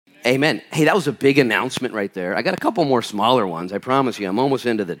Amen. Hey, that was a big announcement right there. I got a couple more smaller ones. I promise you. I'm almost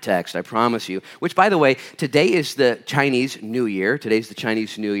into the text. I promise you. Which, by the way, today is the Chinese New Year. Today's the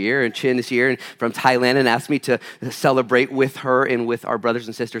Chinese New Year. And Chin is here and from Thailand and asked me to celebrate with her and with our brothers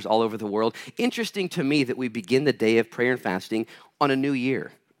and sisters all over the world. Interesting to me that we begin the day of prayer and fasting on a new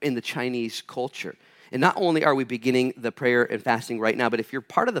year in the Chinese culture. And not only are we beginning the prayer and fasting right now, but if you're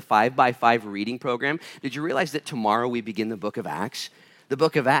part of the 5x5 reading program, did you realize that tomorrow we begin the book of Acts? The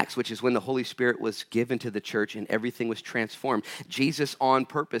book of Acts, which is when the Holy Spirit was given to the church and everything was transformed. Jesus on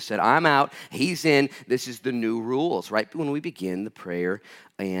purpose said, I'm out, he's in, this is the new rules, right? When we begin the prayer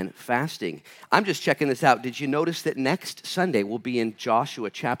and fasting. I'm just checking this out. Did you notice that next Sunday we'll be in Joshua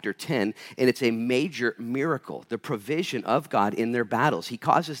chapter 10, and it's a major miracle, the provision of God in their battles. He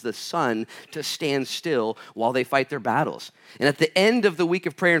causes the sun to stand still while they fight their battles. And at the end of the week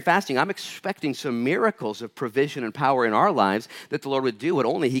of prayer and fasting, I'm expecting some miracles of provision and power in our lives that the Lord would do what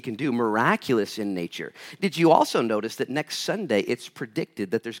only he can do, miraculous in nature. Did you also notice that next Sunday it's predicted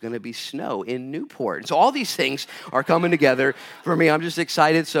that there's going to be snow in Newport? And so all these things are coming together for me. I'm just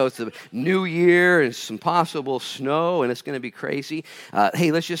excited. So it's a new year and some possible snow, and it's going to be crazy. Hey,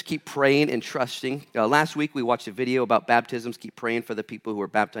 let's just keep praying and trusting. Last week we watched a video about baptisms. Keep praying for the people who were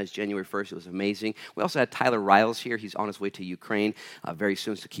baptized January 1st. It was amazing. We also had Tyler Riles here. He's on his way to Ukraine very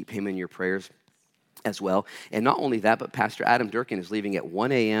soon, so keep him in your prayers as well. And not only that, but Pastor Adam Durkin is leaving at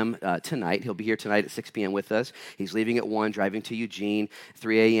 1 a.m. Tonight. He'll be here tonight at 6 p.m. with us. He's leaving at 1, driving to Eugene,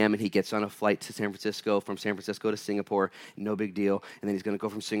 3 a.m., and he gets on a flight to San Francisco, from San Francisco to Singapore. No big deal. And then he's going to go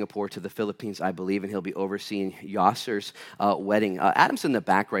from Singapore to the Philippines, I believe, and he'll be overseeing Yasser's wedding. Adam's in the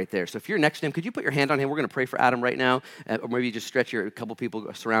back right there. So if you're next to him, could you put your hand on him? We're going to pray for Adam right now, or maybe just stretch a couple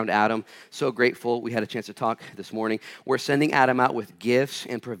people surround Adam. So grateful. We had a chance to talk this morning. We're sending Adam out with gifts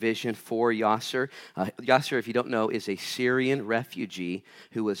and provision for Yasser. Yasser, if you don't know, is a Syrian refugee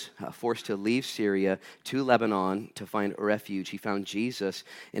who was forced to leave Syria to Lebanon to find refuge. He found Jesus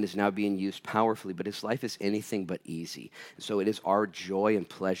and is now being used powerfully, but his life is anything but easy. So it is our joy and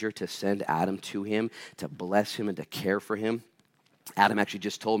pleasure to send Adam to him, to bless him and to care for him. Adam actually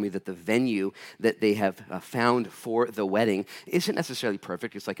just told me that the venue that they have found for the wedding isn't necessarily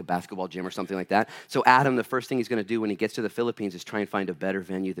perfect. It's like a basketball gym or something like that. So Adam, the first thing he's going to do when he gets to the Philippines is try and find a better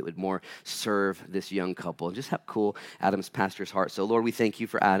venue that would more serve this young couple. And just how cool Adam's pastor's heart. So Lord, we thank you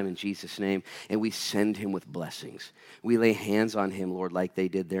for Adam in Jesus' name, and we send him with blessings. We lay hands on him, Lord, like they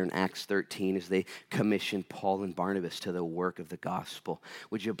did there in Acts 13 as they commissioned Paul and Barnabas to the work of the gospel.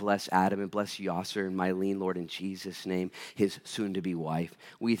 Would you bless Adam and bless Yasser and Mylene, Lord, in Jesus' name, his soon-to-be wife.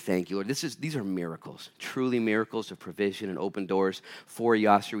 We thank you, Lord. These are miracles, truly miracles of provision and open doors for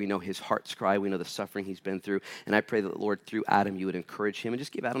Yasser. We know his heart's cry. We know the suffering he's been through. And I pray that, Lord, through Adam, you would encourage him and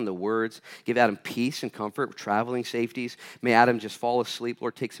just give Adam the words, give Adam peace and comfort, traveling safeties. May Adam just fall asleep,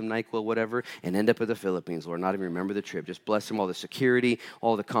 Lord, take some NyQuil, whatever, and end up in the Philippines, Lord, not even remember the trip. Just bless him, all the security,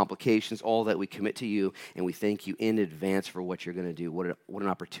 all the complications, all that we commit to you. And we thank you in advance for what you're going to do. What an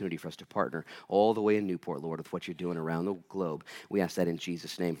opportunity for us to partner all the way in Newport, Lord, with what you're doing around the globe. We ask that in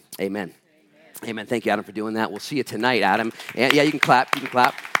Jesus' name. Amen. Amen. Thank you, Adam, for doing that. We'll see you tonight, Adam. And yeah, you can clap. You can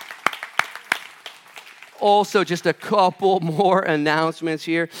clap. Also, just a couple more announcements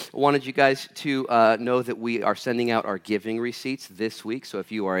here. I wanted you guys to know that we are sending out our giving receipts this week. So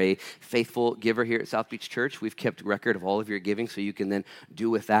if you are a faithful giver here at South Beach Church, we've kept record of all of your giving, so you can then do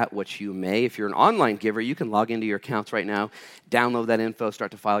with that what you may. If you're an online giver, you can log into your accounts right now, download that info,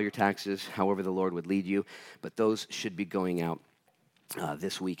 start to file your taxes, however the Lord would lead you. But those should be going out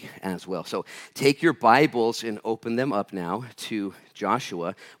this week as well. So take your Bibles and open them up now to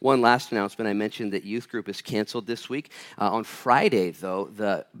Joshua. One last announcement. I mentioned that youth group is canceled this week. On Friday, though,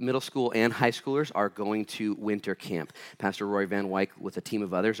 the middle school and high schoolers are going to winter camp. Pastor Roy Van Wyk with a team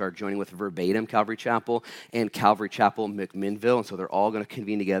of others are joining with Verbatim Calvary Chapel and Calvary Chapel McMinnville. And so they're all going to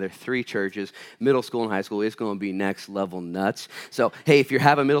convene together, 3 churches, middle school and high school. It's going to be next level nuts. So, hey, if you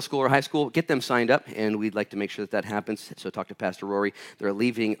have a middle school or high school, get them signed up, and we'd like to make sure that happens. So talk to Pastor Rory. They're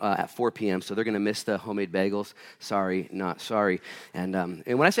leaving at 4 p.m., so they're going to miss the homemade bagels. Sorry, not sorry. And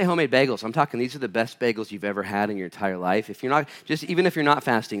when I say homemade bagels, I'm talking these are the best bagels you've ever had in your entire life. If you're not, even if you're not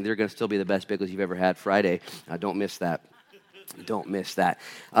fasting, they're going to still be the best bagels you've ever had Friday. Don't miss that. Don't miss that.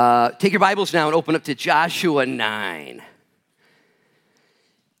 Take your Bibles now and open up to Joshua 9.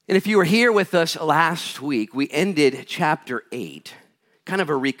 And if you were here with us last week, we ended chapter 8, kind of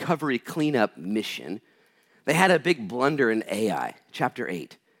a recovery cleanup mission. They had a big blunder in Ai, chapter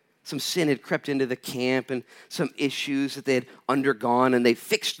 8. Some sin had crept into the camp and some issues that they had undergone, and they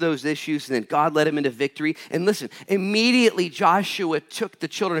fixed those issues, and then God led them into victory. And listen, immediately Joshua took the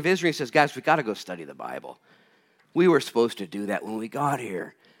children of Israel and says, guys, we got to go study the Bible. We were supposed to do that when we got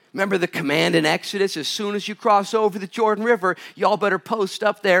here. Remember the command in Exodus? As soon as you cross over the Jordan River, y'all better post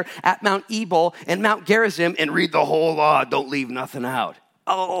up there at Mount Ebal and Mount Gerizim and read the whole law. Don't leave nothing out.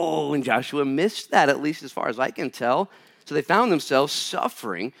 Oh, and Joshua missed that, at least as far as I can tell. So they found themselves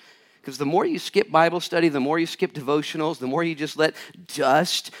suffering, because the more you skip Bible study, the more you skip devotionals, the more you just let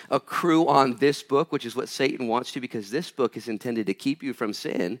dust accrue on this book, which is what Satan wants to, because this book is intended to keep you from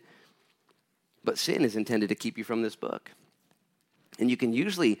sin, but sin is intended to keep you from this book. And you can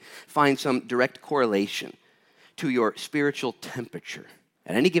usually find some direct correlation to your spiritual temperature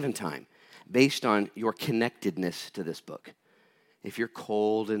at any given time based on your connectedness to this book. If you're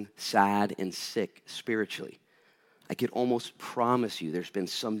cold and sad and sick spiritually, I could almost promise you there's been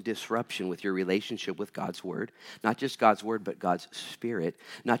some disruption with your relationship with God's word. Not just God's word, but God's spirit.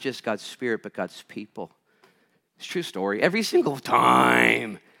 Not just God's spirit, but God's people. It's a true story. Every single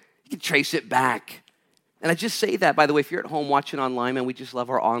time, you can trace it back. And I just say that, by the way, if you're at home watching online, man, we just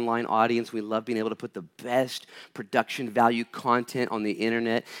love our online audience. We love being able to put the best production value content on the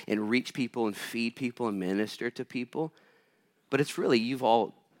internet and reach people and feed people and minister to people. But it's really, you've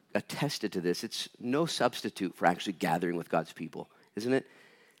all attested to this. It's no substitute for actually gathering with God's people, isn't it?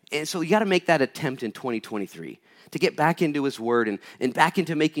 And so you got to make that attempt in 2023 to get back into his word and back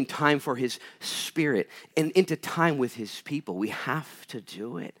into making time for his spirit and into time with his people. We have to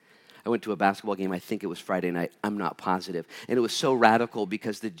do it. I went to a basketball game, I think it was Friday night, I'm not positive. And it was so radical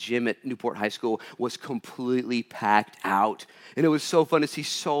because the gym at Newport High School was completely packed out. And it was so fun to see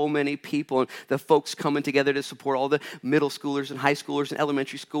so many people and the folks coming together to support all the middle schoolers and high schoolers and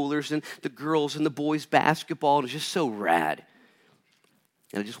elementary schoolers and the girls and the boys basketball. It was just so rad.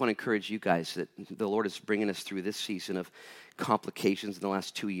 And I just want to encourage you guys that the Lord is bringing us through this season of complications in the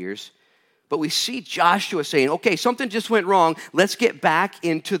last 2 years. But we see Joshua saying, okay, something just went wrong. Let's get back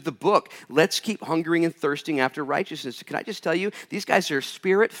into the book. Let's keep hungering and thirsting after righteousness. Can I just tell you, these guys are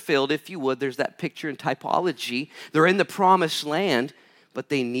spirit-filled, if you would. There's that picture in typology. They're in the promised land, but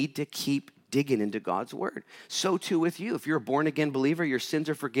they need to keep digging into God's word. So too with you. If you're a born-again believer, your sins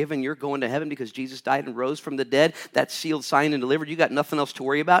are forgiven. You're going to heaven because Jesus died and rose from the dead. That's sealed, signed, and delivered. You got nothing else to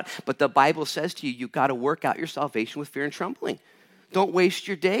worry about. But the Bible says to you, you've got to work out your salvation with fear and trembling. Don't waste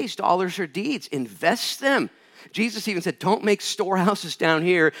your days, dollars or deeds. Invest them. Jesus even said, don't make storehouses down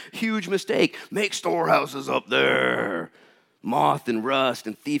here. Huge mistake. Make storehouses up there. Moth and rust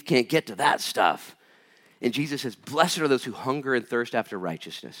and thief can't get to that stuff. And Jesus says, blessed are those who hunger and thirst after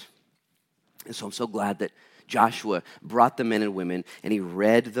righteousness. And so I'm so glad that Joshua brought the men and women and he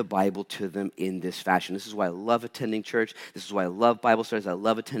read the Bible to them in this fashion. This is why I love attending church. This is why I love Bible studies. I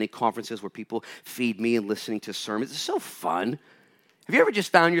love attending conferences where people feed me and listening to sermons. It's so fun. Have you ever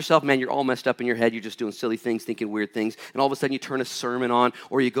just found yourself, man, you're all messed up in your head, you're just doing silly things, thinking weird things, and all of a sudden you turn a sermon on,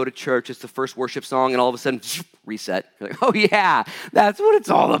 or you go to church, it's the first worship song, and all of a sudden, reset. You're like, oh yeah, that's what it's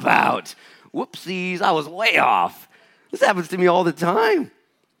all about. Whoopsies, I was way off. This happens to me all the time.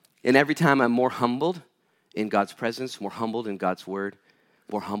 And every time I'm more humbled in God's presence, more humbled in God's word,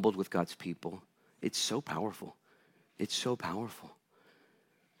 more humbled with God's people. It's so powerful. It's so powerful.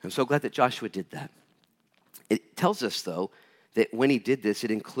 I'm so glad that Joshua did that. It tells us, though, that when he did this, it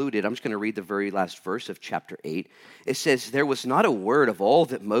included, I'm just going to read the very last verse of chapter 8. It says, there was not a word of all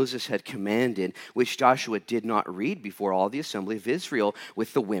that Moses had commanded, which Joshua did not read before all the assembly of Israel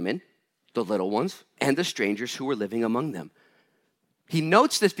with the women, the little ones, and the strangers who were living among them. He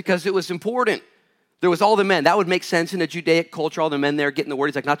notes this because it was important. There was all the men. That would make sense in a Judaic culture, all the men there getting the word.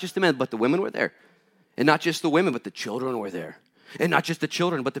 He's like, not just the men, but the women were there. And not just the women, but the children were there. And not just the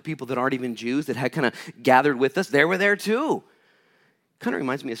children, but the people that aren't even Jews that had kind of gathered with us, they were there too. Kind of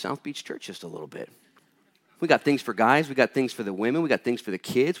reminds me of South Beach Church just a little bit. We got things for guys. We got things for the women. We got things for the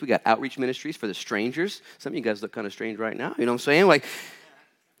kids. We got outreach ministries for the strangers. Some of you guys look kind of strange right now. You know what I'm saying?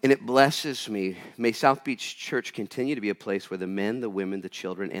 And it blesses me. May South Beach Church continue to be a place where the men, the women, the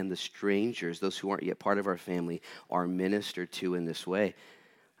children, and the strangers, those who aren't yet part of our family, are ministered to in this way.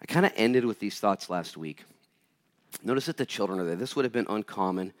 I kind of ended with these thoughts last week. Notice that the children are there. This would have been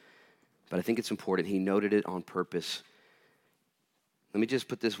uncommon, but I think it's important. He noted it on purpose. Let me just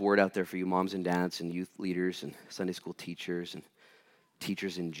put this word out there for you moms and dads and youth leaders and Sunday school teachers and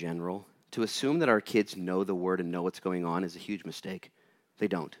teachers in general. To assume that our kids know the word and know what's going on is a huge mistake. They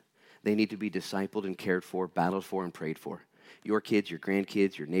don't. They need to be discipled and cared for, battled for, and prayed for. Your kids, your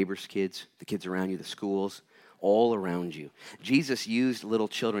grandkids, your neighbors' kids, the kids around you, the schools, all around you. Jesus used little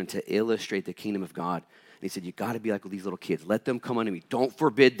children to illustrate the kingdom of God. And he said, you got to be like these little kids. Let them come unto me. Don't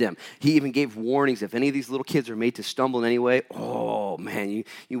forbid them. He even gave warnings. If any of these little kids are made to stumble in any way, oh, man,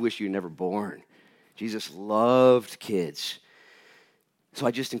 you wish you were never born. Jesus loved kids. So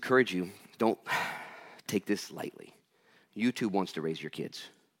I just encourage you, don't take this lightly. YouTube wants to raise your kids.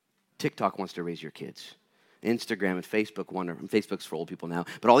 TikTok wants to raise your kids. Instagram and Facebook Facebook's for old people now,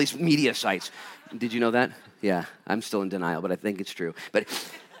 but all these media sites. Did you know that? Yeah, I'm still in denial, but I think it's true. But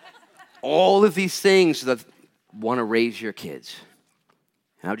all of these things that want to raise your kids.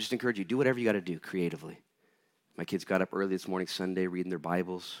 And I would just encourage you, do whatever you got to do creatively. My kids got up early this morning, Sunday, reading their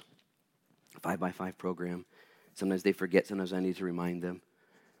Bibles, 5x5 program. Sometimes they forget, sometimes I need to remind them.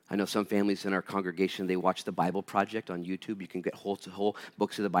 I know some families in our congregation, they watch the Bible Project on YouTube. You can get whole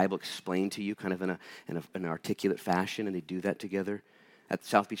books of the Bible explained to you kind of in an articulate fashion, and they do that together. At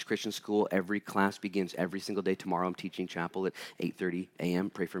South Beach Christian School, every class begins every single day. Tomorrow I'm teaching chapel at 8:30 a.m.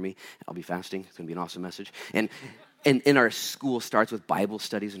 Pray for me. I'll be fasting. It's going to be an awesome message. And in our school starts with Bible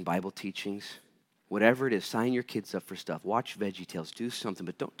studies and Bible teachings. Whatever it is, sign your kids up for stuff. Watch VeggieTales. Do something,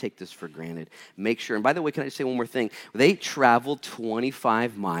 but don't take this for granted. Make sure. And by the way, can I just say one more thing? They traveled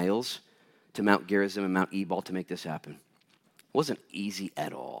 25 miles to Mount Gerizim and Mount Ebal to make this happen. It wasn't easy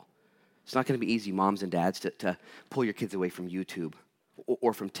at all. It's not going to be easy, moms and dads, to pull your kids away from YouTube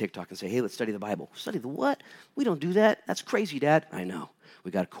or from TikTok and say, hey, let's study the Bible. Study the what? We don't do that. That's crazy, Dad. I know.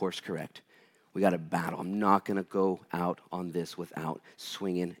 We got to course correct. We got to battle. I'm not going to go out on this without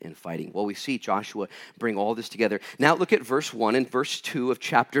swinging and fighting. Well, we see Joshua bring all this together. Now look at verse 1 and verse 2 of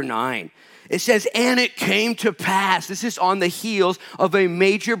chapter 9. It says, and it came to pass. This is on the heels of a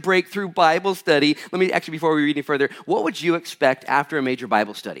major breakthrough Bible study. Let me actually, before we read any further, what would you expect after a major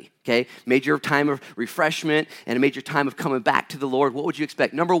Bible study? Okay, major time of refreshment and a major time of coming back to the Lord. What would you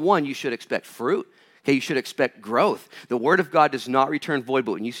expect? Number one, you should expect fruit. Okay, you should expect growth. The word of God does not return void,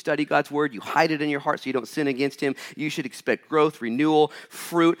 but when you study God's word, you hide it in your heart so you don't sin against him. You should expect growth, renewal,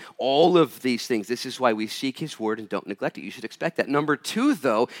 fruit, all of these things. This is why we seek his word and don't neglect it. You should expect that. Number two,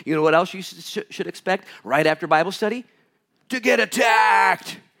 though, you know what else you should expect right after Bible study? To get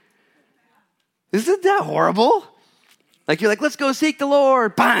attacked. Isn't that horrible? Like you're like, let's go seek the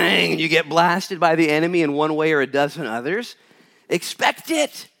Lord. Bang! And you get blasted by the enemy in one way or a dozen others. Expect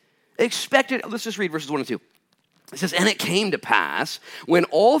it. Expect it. Let's just read verses 1 and 2. It says, and it came to pass when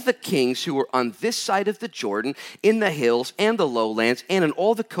all the kings who were on this side of the Jordan, in the hills and the lowlands, and in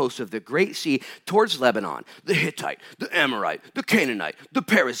all the coasts of the great sea towards Lebanon, the Hittite, the Amorite, the Canaanite, the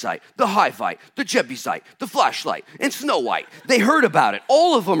Perizzite, the Hivite, the Jebusite, the Flashlight, and Snow White, they heard about it.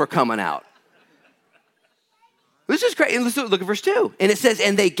 All of them are coming out. This is great. And let's look at verse 2. And it says,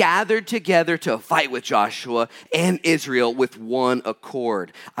 and they gathered together to fight with Joshua and Israel with one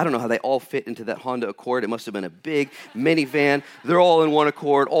accord. I don't know how they all fit into that Honda Accord. It must have been a big minivan. They're all in one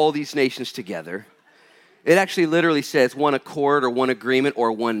accord, all these nations together. It actually literally says one accord or one agreement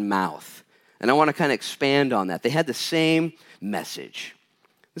or one mouth. And I want to kind of expand on that. They had the same message.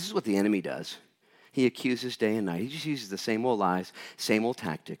 This is what the enemy does. He accuses day and night. He just uses the same old lies, same old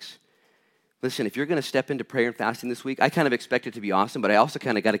tactics. Listen, if you're going to step into prayer and fasting this week, I kind of expect it to be awesome, but I also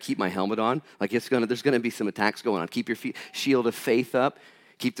kind of got to keep my helmet on. Like there's going to be some attacks going on. Keep your shield of faith up.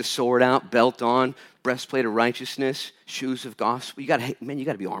 Keep the sword out, belt on, breastplate of righteousness, shoes of gospel. You got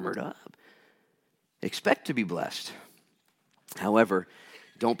to be armored up. Expect to be blessed. However,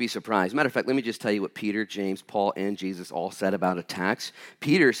 don't be surprised. Matter of fact, let me just tell you what Peter, James, Paul, and Jesus all said about attacks.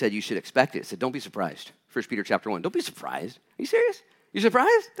 Peter said you should expect it. He said, don't be surprised. 1 Peter chapter 1. Don't be surprised. Are you serious? You're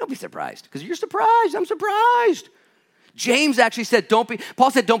surprised? Don't be surprised, because you're surprised. I'm surprised. James actually said,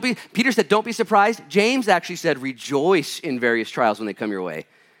 Paul said, Peter said, don't be surprised. James actually said, rejoice in various trials when they come your way.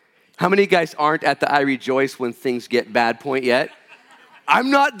 How many of you guys aren't at the I rejoice when things get bad point yet? I'm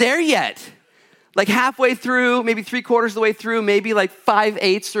not there yet. Like halfway through, maybe 3/4 of the way through, maybe like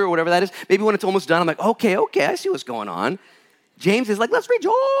 5/8 through, or whatever that is. Maybe when it's almost done, I'm like, okay, I see what's going on. James is like, let's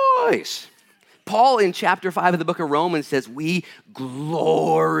rejoice. Paul in chapter 5 of the book of Romans says, we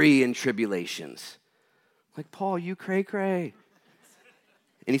glory in tribulations. Like, Paul, you cray.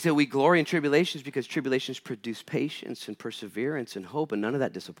 And he said, we glory in tribulations because tribulations produce patience and perseverance and hope, and none of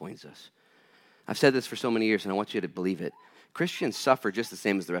that disappoints us. I've said this for so many years, and I want you to believe it. Christians suffer just the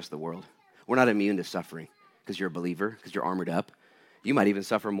same as the rest of the world. We're not immune to suffering because you're a believer, because you're armored up. You might even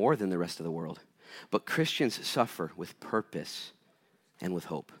suffer more than the rest of the world. But Christians suffer with purpose and with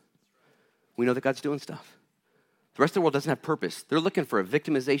hope. We know that God's doing stuff. The rest of the world doesn't have purpose. They're looking for a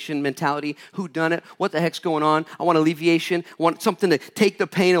victimization mentality. Who done it? What the heck's going on? I want alleviation. I want something to take the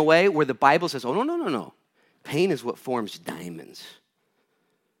pain away, where the Bible says, oh, no. Pain is what forms diamonds.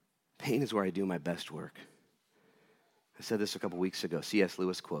 Pain is where I do my best work. I said this a couple weeks ago. C.S.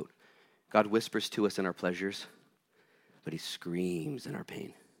 Lewis quote, God whispers to us in our pleasures, but he screams in our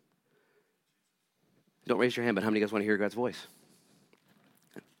pain. Don't raise your hand, but how many of you guys want to hear God's voice?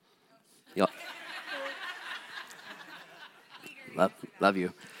 Yep. Love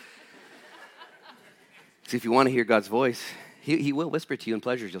you. See, if you want to hear God's voice, He will whisper to you in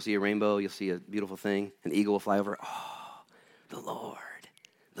pleasures. You'll see a rainbow. You'll see a beautiful thing. An eagle will fly over. Oh, the Lord,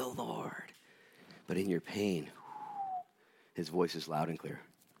 the Lord. But in your pain, his voice is loud and clear.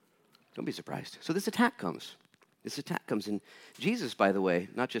 Don't be surprised. So this attack comes. This attack comes in. Jesus, by the way,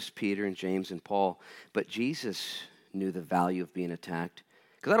 not just Peter and James and Paul, but Jesus knew the value of being attacked.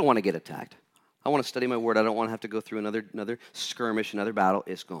 Because I don't want to get attacked. I want to study my word. I don't want to have to go through another skirmish, another battle.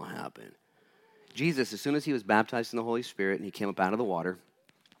 It's going to happen. Jesus, as soon as he was baptized in the Holy Spirit and he came up out of the water,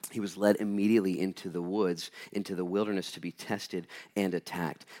 he was led immediately into the woods, into the wilderness to be tested and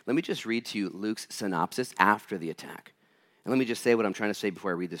attacked. Let me just read to you Luke's synopsis after the attack. And let me just say what I'm trying to say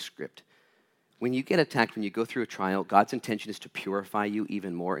before I read the script. When you get attacked, when you go through a trial, God's intention is to purify you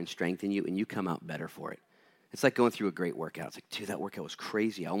even more and strengthen you, and you come out better for it. It's like going through a great workout. It's like, dude, that workout was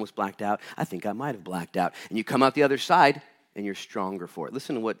crazy. I almost blacked out. I think I might have blacked out. And you come out the other side, and you're stronger for it.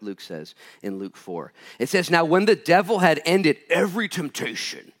 Listen to what Luke says in Luke 4. It says, now when the devil had ended every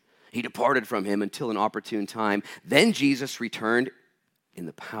temptation, he departed from him until an opportune time. Then Jesus returned in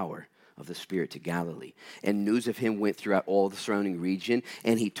the power of the Spirit to Galilee. And news of him went throughout all the surrounding region,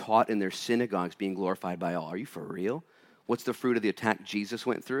 and he taught in their synagogues, being glorified by all. Are you for real? What's the fruit of the attack Jesus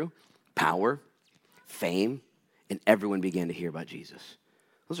went through? Power, fame, and everyone began to hear about Jesus.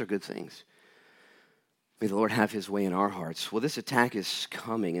 Those are good things. May the Lord have his way in our hearts. Well, this attack is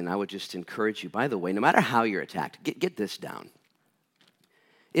coming, and I would just encourage you, by the way, no matter how you're attacked, get this down.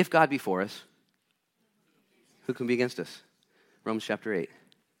 If God be for us, who can be against us? Romans chapter 8.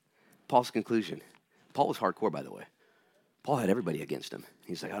 Paul's conclusion. Paul was hardcore, by the way. Paul had everybody against him.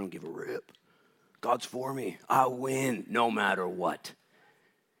 He's like, I don't give a rip. God's for me. I win no matter what.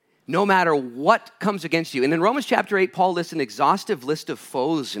 No matter what comes against you. And in Romans chapter 8, Paul lists an exhaustive list of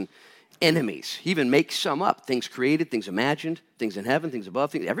foes and enemies. He even makes some up. Things created, things imagined, things in heaven, things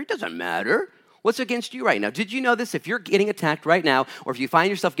above. It doesn't matter. What's against you right now? Did you know this? If you're getting attacked right now, or if you find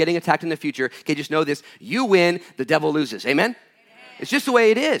yourself getting attacked in the future, okay, just know this. You win, the devil loses. Amen? It's just the way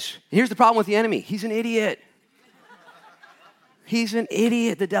it is. And here's the problem with the enemy. He's an idiot. He's an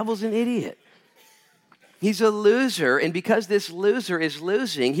idiot. The devil's an idiot. He's a loser, and because this loser is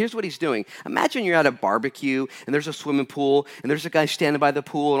losing, here's what he's doing. Imagine you're at a barbecue, and there's a swimming pool, and there's a guy standing by the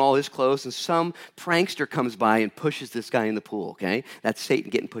pool in all his clothes, and some prankster comes by and pushes this guy in the pool, okay? That's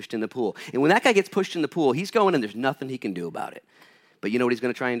Satan getting pushed in the pool. And when that guy gets pushed in the pool, he's going, and there's nothing he can do about it. But you know what he's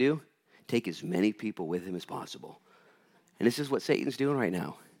going to try and do? Take as many people with him as possible. And this is what Satan's doing right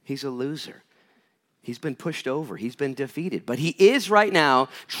now. He's a loser. He's been pushed over. He's been defeated. But he is right now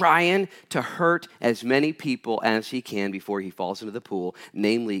trying to hurt as many people as he can before he falls into the pool,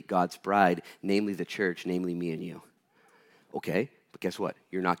 namely God's bride, namely the church, namely me and you. Okay, but guess what?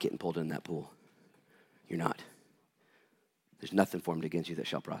 You're not getting pulled in that pool. You're not. There's nothing formed against you that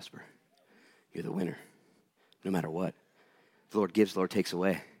shall prosper. You're the winner, no matter what. The Lord gives, the Lord takes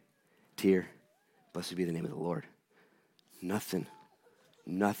away. Tear, blessed be the name of the Lord. Nothing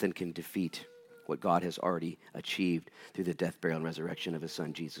can defeat what God has already achieved through the death, burial, and resurrection of his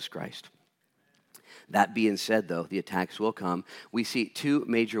son, Jesus Christ. That being said, though, the attacks will come. We see two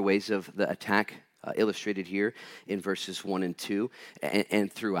major ways of the attack illustrated here in verses 1 and 2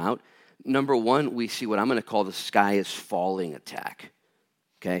 and throughout. Number one, we see what I'm going to call the sky is falling attack.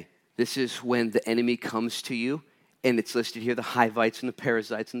 Okay? This is when the enemy comes to you. And it's listed here, the Hivites and the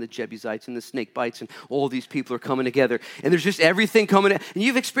Perizzites and the Jebusites and the snake bites, and all these people are coming together. And there's just everything coming in. And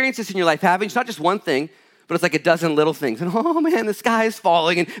you've experienced this in your life, haven't you? It's not just one thing, but it's like a dozen little things. And oh man, the sky is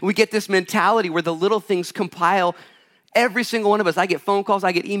falling. And we get this mentality where the little things compile every single one of us. I get phone calls,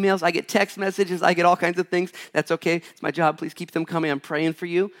 I get emails, I get text messages, I get all kinds of things. That's okay. It's my job. Please keep them coming. I'm praying for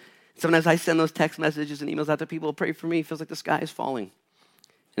you. Sometimes I send those text messages and emails out to people to pray for me. It feels like the sky is falling.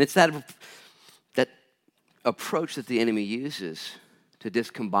 And it's that approach that the enemy uses to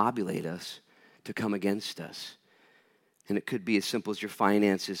discombobulate us, to come against us. And it could be as simple as your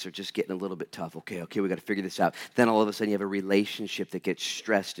finances are just getting a little bit tough. Okay, we got to figure this out. Then all of a sudden you have a relationship that gets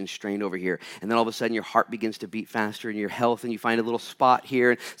stressed and strained over here. And then all of a sudden your heart begins to beat faster and your health, and you find a little spot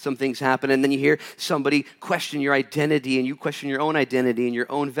here and some things happen. And then you hear somebody question your identity, and you question your own identity and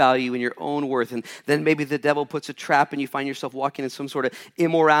your own value and your own worth. And then maybe the devil puts a trap and you find yourself walking in some sort of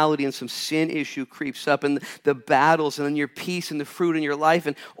immorality, and some sin issue creeps up, and the battles, and then your peace and the fruit in your life,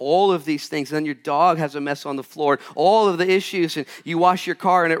 and all of these things. And then your dog has a mess on the floor. All of the issues, and you wash your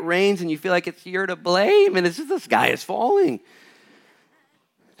car and it rains and you feel like you're to blame, and it's just the sky is falling.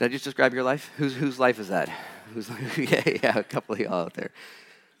 Did I just describe your life? Whose life is that? Yeah, a couple of y'all out there.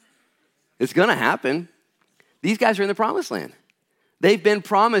 It's going to happen. These guys are in the promised land. They've been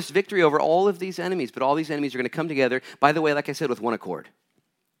promised victory over all of these enemies, but all these enemies are going to come together, by the way, like I said, with one accord.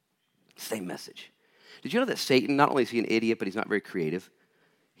 Same message. Did you know that Satan, not only is he an idiot, but he's not very creative?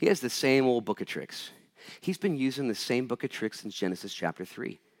 He has the same old book of tricks. He's been using the same book of tricks since Genesis chapter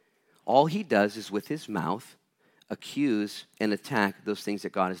 3. All he does is with his mouth accuse and attack those things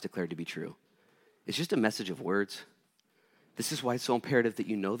that God has declared to be true. It's just a message of words. This is why it's so imperative that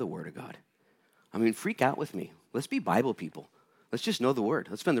you know the Word of God. I mean, freak out with me. Let's be Bible people. Let's just know the Word.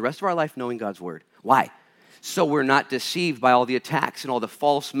 Let's spend the rest of our life knowing God's Word. Why? So we're not deceived by all the attacks and all the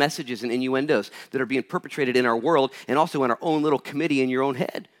false messages and innuendos that are being perpetrated in our world and also in our own little committee in your own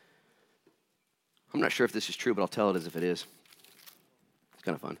head. I'm not sure if this is true, but I'll tell it as if it is. It's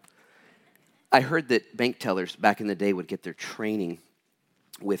kind of fun. I heard that bank tellers back in the day would get their training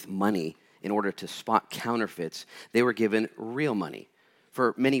with money in order to spot counterfeits. They were given real money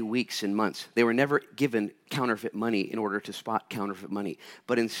for many weeks and months. They were never given counterfeit money in order to spot counterfeit money.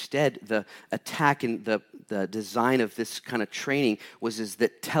 But instead, the attack and the design of this kind of training is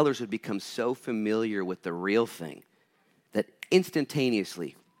that tellers would become so familiar with the real thing that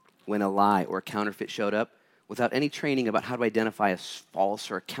instantaneously, when a lie or a counterfeit showed up, without any training about how to identify a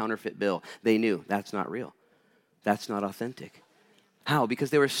false or a counterfeit bill, they knew that's not real. That's not authentic. How? Because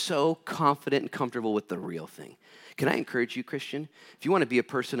they were so confident and comfortable with the real thing. Can I encourage you, Christian? If you want to be a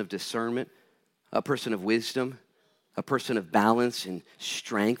person of discernment, a person of wisdom, a person of balance and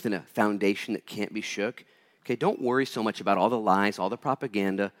strength and a foundation that can't be shook, okay, don't worry so much about all the lies, all the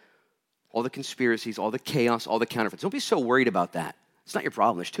propaganda, all the conspiracies, all the chaos, all the counterfeits. Don't be so worried about that. It's not your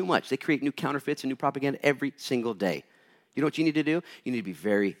problem. There's too much. They create new counterfeits and new propaganda every single day. You know what you need to do? You need to be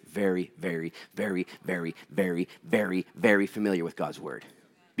very, very, very, very, very, very, very, very familiar with God's Word.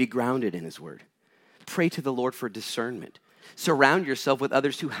 Be grounded in His Word. Pray to the Lord for discernment. Surround yourself with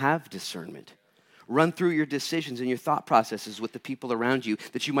others who have discernment. Run through your decisions and your thought processes with the people around you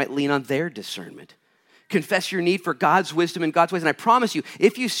that you might lean on their discernment. Confess your need for God's wisdom and God's ways. And I promise you,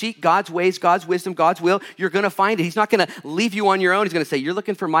 if you seek God's ways, God's wisdom, God's will, you're going to find it. He's not going to leave you on your own. He's going to say, you're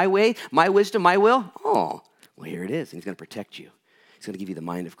looking for my way, my wisdom, my will? Oh, well, here it is. And He's going to protect you. He's going to give you the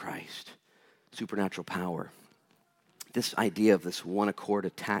mind of Christ, supernatural power. This idea of this one accord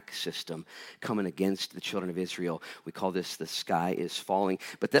attack system coming against the children of Israel, we call this the sky is falling.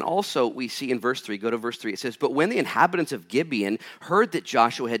 But then also we see in verse 3, go to verse 3, it says, but when the inhabitants of Gibeon heard that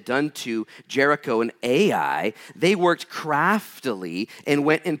Joshua had done to Jericho and Ai, they worked craftily and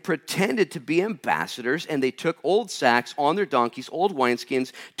went and pretended to be ambassadors, and they took old sacks on their donkeys, old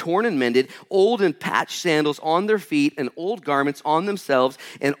wineskins, torn and mended, old and patched sandals on their feet, and old garments on themselves,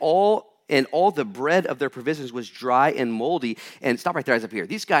 and all the bread of their provisions was dry and moldy. And stop right there, eyes up here.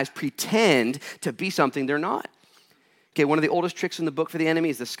 These guys pretend to be something they're not. Okay, one of the oldest tricks in the book for the enemy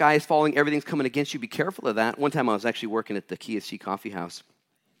is the sky is falling, everything's coming against you. Be careful of that. One time I was actually working at the KFC Coffee House.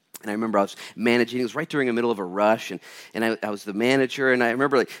 And I remember I was managing. It was right during the middle of a rush. And I was the manager. And I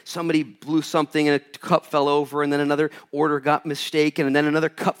remember like somebody blew something and a cup fell over. And then another order got mistaken. And then another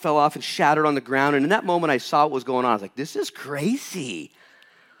cup fell off and shattered on the ground. And in that moment I saw what was going on. I was like, this is crazy.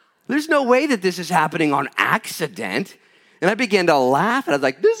 There's no way that this is happening on accident. And I began to laugh, and I was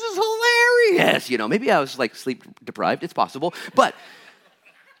like, this is hilarious. You know, maybe I was like sleep deprived. It's possible. But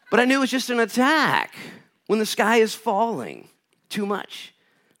I knew it was just an attack. When the sky is falling, too much.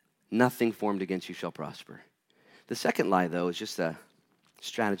 Nothing formed against you shall prosper. The second lie, though, is just a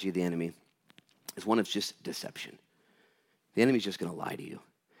strategy of the enemy. Is one of just deception. The enemy's just going to lie to you.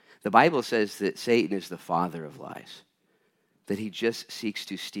 The Bible says that Satan is the father of lies, that he just seeks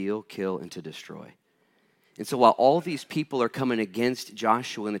to steal, kill, and to destroy. And so while all these people are coming against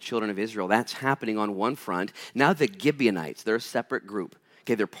Joshua and the children of Israel, that's happening on one front. Now the Gibeonites, they're a separate group.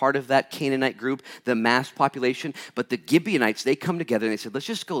 Okay, they're part of that Canaanite group, the mass population. But the Gibeonites, they come together and they said, let's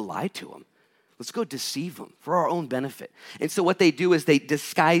just go lie to them. Let's go deceive them for our own benefit. And so what they do is they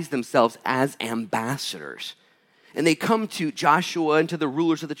disguise themselves as ambassadors. And they come to Joshua and to the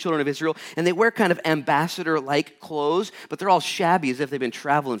rulers of the children of Israel, and they wear kind of ambassador-like clothes, but they're all shabby as if they've been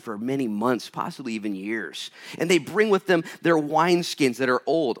traveling for many months, possibly even years. And they bring with them their wineskins that are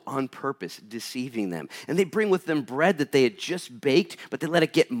old on purpose, deceiving them. And they bring with them bread that they had just baked, but they let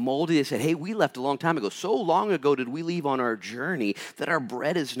it get moldy. They said, hey, we left a long time ago. So long ago did we leave on our journey that our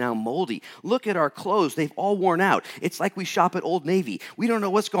bread is now moldy. Look at our clothes. They've all worn out. It's like we shop at Old Navy. We don't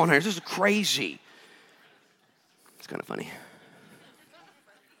know what's going on. This is crazy. It's kind of funny.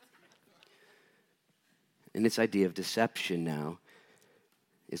 And this idea of deception now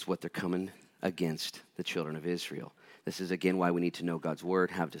is what they're coming against the children of Israel. This is, again, why we need to know God's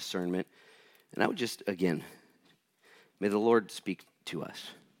word, have discernment. And I would just, again, may the Lord speak to us.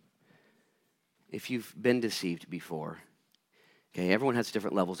 If you've been deceived before, okay, everyone has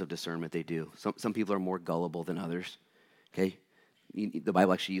different levels of discernment they do. Some people are more gullible than others, okay? The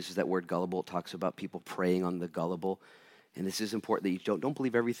Bible actually uses that word gullible. It talks about people preying on the gullible. And this is important that you don't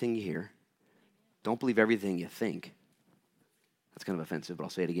believe everything you hear. Don't believe everything you think. That's kind of offensive, but I'll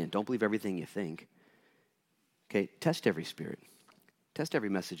say it again. Don't believe everything you think. Okay, test every spirit. Test every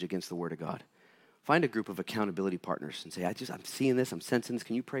message against the Word of God. Find a group of accountability partners and say, I'm seeing this, I'm sensing this.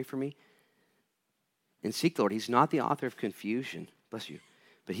 Can you pray for me? And seek the Lord. He's not the author of confusion. Bless you.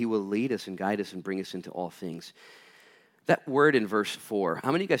 But he will lead us and guide us and bring us into all things. That word in verse 4,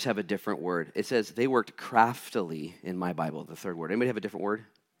 how many of you guys have a different word? It says they worked craftily in my Bible, the third word. Anybody have a different word?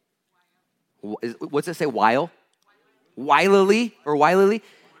 What's it say? Wile? Wilily or wilily?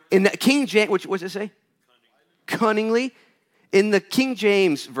 In the King James, what's it say? Cunningly. In the King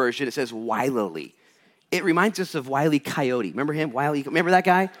James version, it says wilily. It reminds us of Wile E. Coyote. Remember him? Remember that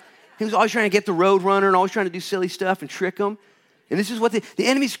guy? He was always trying to get the road runner and always trying to do silly stuff and trick him. And this is what the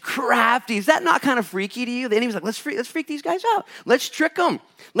enemy's crafty. Is that not kind of freaky to you? The enemy's like, let's freak these guys out. Let's trick them.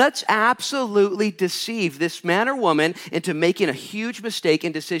 Let's absolutely deceive this man or woman into making a huge mistake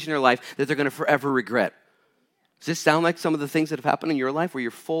and decision in their life that they're going to forever regret. Does this sound like some of the things that have happened in your life where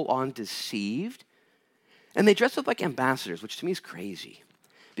you're full on deceived? And they dress up like ambassadors, which to me is crazy.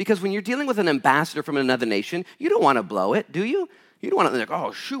 Because when you're dealing with an ambassador from another nation, you don't want to blow it, do you? You don't want to like,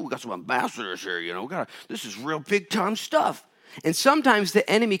 oh, shoot, we got some ambassadors here, this is real big-time stuff. And sometimes the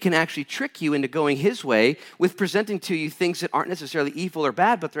enemy can actually trick you into going his way with presenting to you things that aren't necessarily evil or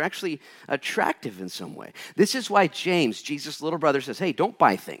bad, but they're actually attractive in some way. This is why James, Jesus' little brother, says, hey, don't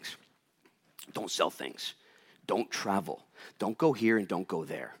buy things. Don't sell things. Don't travel. Don't go here and don't go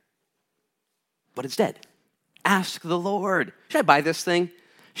there. But instead, ask the Lord, should I buy this thing?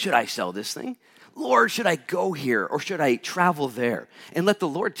 Should I sell this thing? Lord, should I go here or should I travel there? And let the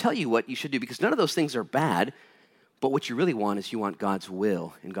Lord tell you what you should do, because none of those things are bad. But what you really want is you want God's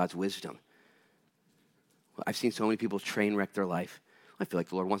will and God's wisdom. I've seen so many people train wreck their life. I feel like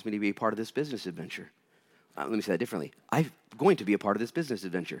the Lord wants me to be a part of this business adventure. Let me say that differently. I'm going to be a part of this business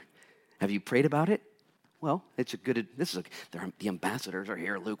adventure. Have you prayed about it? Well, the ambassadors are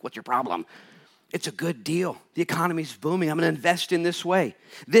here, Luke. What's your problem? It's a good deal. The economy's booming. I'm going to invest in this way.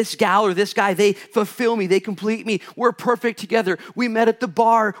 This gal or this guy, they fulfill me. They complete me. We're perfect together. We met at the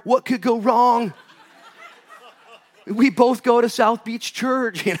bar. What could go wrong? We both go to South Beach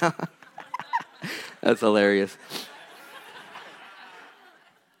Church, That's hilarious.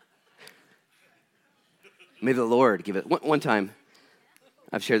 May the Lord give it. One time,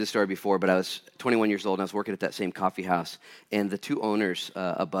 I've shared this story before, but I was 21 years old and I was working at that same coffee house. And the two owners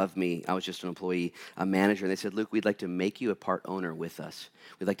above me, I was just an employee, a manager, and they said, Luke, we'd like to make you a part owner with us.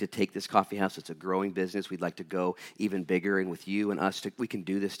 We'd like to take this coffee house. It's a growing business. We'd like to go even bigger. And with you and us, we can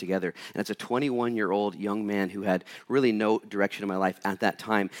do this together. And it's a 21-year-old young man who had really no direction in my life at that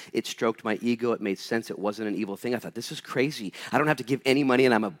time. It stroked my ego. It made sense. It wasn't an evil thing. I thought, this is crazy. I don't have to give any money,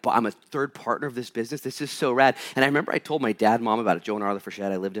 and I'm a third partner of this business. This is so rad. And I remember I told my dad and mom about it, Joe and Arla Frechette.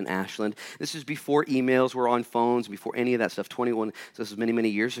 I lived in Ashland. This is before emails were on phones, before any of that stuff, 21, so this was many, many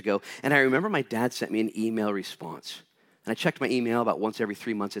years ago. And I remember my dad sent me an email response. And I checked my email about once every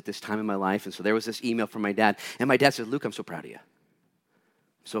 3 months at this time in my life. And so there was this email from my dad. And my dad said, Luke, I'm so proud of you.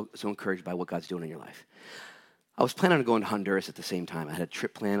 So encouraged by what God's doing in your life. I was planning on going to Honduras at the same time. I had a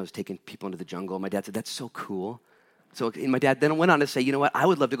trip planned. I was taking people into the jungle. My dad said, that's so cool. So my dad then went on to say, you know what, I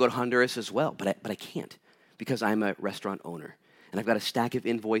would love to go to Honduras as well, but I can't because I'm a restaurant owner. And I've got a stack of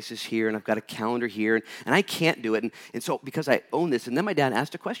invoices here, and I've got a calendar here, and I can't do it. And so because I own this, and then my dad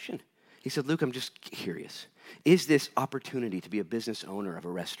asked a question. He said, Luke, I'm just curious. Is this opportunity to be a business owner of a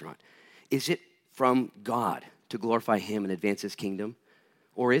restaurant, is it from God to glorify him and advance his kingdom?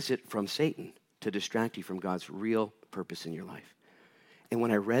 Or is it from Satan to distract you from God's real purpose in your life? And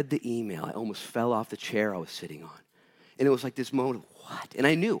when I read the email, I almost fell off the chair I was sitting on. And it was like this moment of, what? And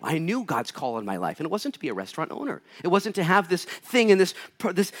I knew God's call in my life. And it wasn't to be a restaurant owner. It wasn't to have this thing and this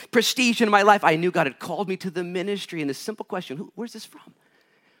prestige in my life. I knew God had called me to the ministry. And this simple question, where's this from?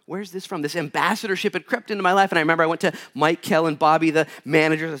 Where's this from? This ambassadorship had crept into my life. And I remember I went to Mike, Kell, and Bobby, the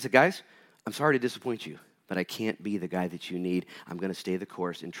managers. I said, guys, I'm sorry to disappoint you, but I can't be the guy that you need. I'm going to stay the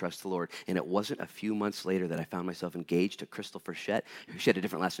course and trust the Lord. And it wasn't a few months later that I found myself engaged to Crystal Frechette. She had a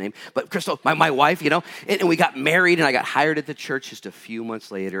different last name, but Crystal, my wife, and we got married, and I got hired at the church just a few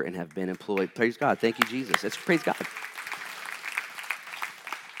months later and have been employed. Praise God. Thank you, Jesus. Praise God.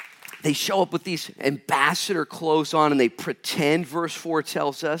 They show up with these ambassador clothes on, and they pretend, verse 4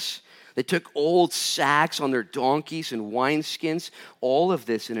 tells us. They took old sacks on their donkeys and wineskins, all of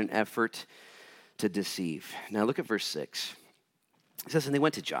this in an effort to deceive. Now look at verse 6. It says, and they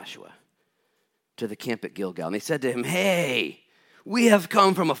went to Joshua, to the camp at Gilgal, and they said to him, hey, we have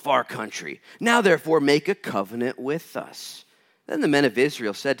come from a far country. Now therefore make a covenant with us. Then the men of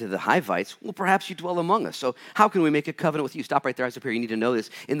Israel said to the Hivites, well, perhaps you dwell among us. So how can we make a covenant with you? Stop right there, eyes up here. You need to know this.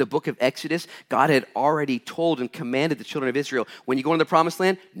 In the book of Exodus, God had already told and commanded the children of Israel, when you go into the promised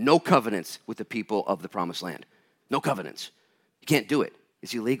land, no covenants with the people of the promised land. No covenants. You can't do it.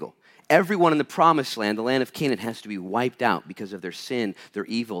 It's illegal. Everyone in the promised land, the land of Canaan, has to be wiped out because of their sin, their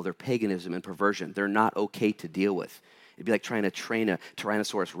evil, their paganism, and perversion. They're not okay to deal with. It'd be like trying to train a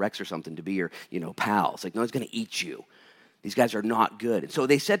Tyrannosaurus Rex or something to be your, pal. It's like, no, it's going to eat you. These guys are not good. And so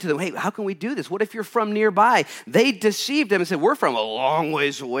they said to them, hey, how can we do this? What if you're from nearby? They deceived them and said, we're from a long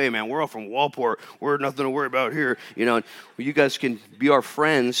ways away, man. We're all from Walport. We're nothing to worry about here. You guys can be our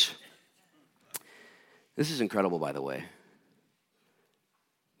friends. This is incredible, by the way,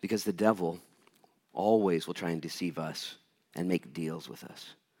 because the devil always will try and deceive us and make deals with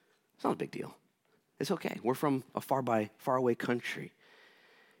us. It's not a big deal. It's okay. We're from a far away country.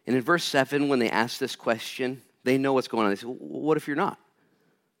 And in verse 7, when they ask this question, they know what's going on. They say, well, what if you're not?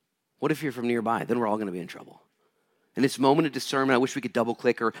 What if you're from nearby? Then we're all going to be in trouble. In this moment of discernment, I wish we could double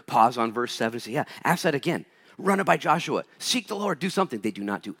click or pause on verse 7 and say, yeah, ask that again. Run it by Joshua. Seek the Lord. Do something. They do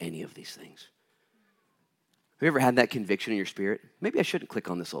not do any of these things. Have you ever had that conviction in your spirit? Maybe I shouldn't click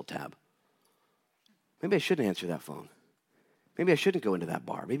on this old tab. Maybe I shouldn't answer that phone. Maybe I shouldn't go into that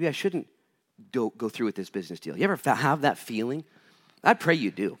bar. Maybe I shouldn't go through with this business deal. You ever have that feeling? I pray you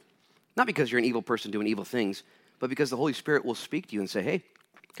do. Not because you're an evil person doing evil things, but because the Holy Spirit will speak to you and say, hey,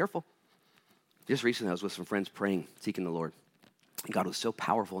 careful. Just recently, I was with some friends praying, seeking the Lord. And God was so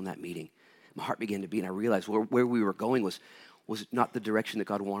powerful in that meeting. My heart began to beat, and I realized where we were going was not the direction that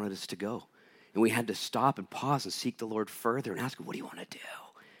God wanted us to go. And we had to stop and pause and seek the Lord further and ask him, what do you want to do?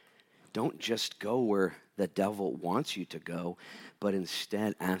 Don't just go where the devil wants you to go, but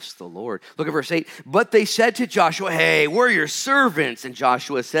instead ask the Lord. Look at verse 8. But they said to Joshua, hey, we're your servants. And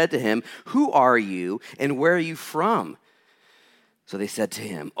Joshua said to him, who are you and where are you from? So they said to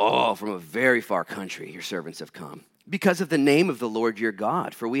him, oh, from a very far country your servants have come, because of the name of the Lord your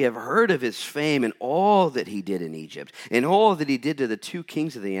God. For we have heard of his fame and all that he did in Egypt, and all that he did to the two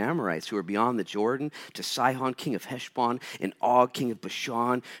kings of the Amorites who were beyond the Jordan, to Sihon, king of Heshbon, and Og, king of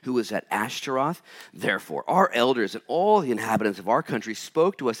Bashan, who was at Ashtaroth. Therefore, our elders and all the inhabitants of our country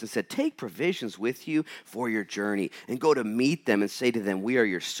spoke to us and said, take provisions with you for your journey, and go to meet them and say to them, we are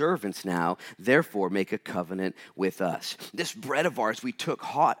your servants now, therefore make a covenant with us. This bread of ours we took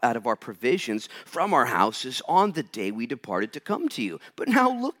hot out of our provisions from our houses on the day we departed to come to you. But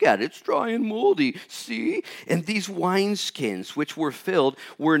now look at it, it's dry and moldy. See? And these wineskins which were filled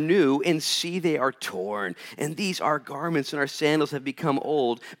were new, and see, they are torn. And these our garments and our sandals have become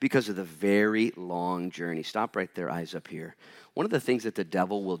old because of the very long journey. Stop right there, eyes up here. One of the things that the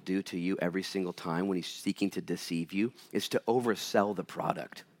devil will do to you every single time when he's seeking to deceive you is to oversell the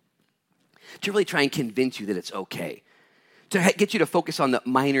product, to really try and convince you that it's okay, to get you to focus on the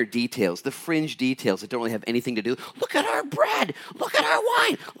minor details, the fringe details that don't really have anything to do. Look at our bread. Look at our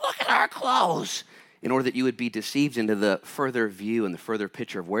wine. Look at our clothes. In order that you would be deceived into the further view and the further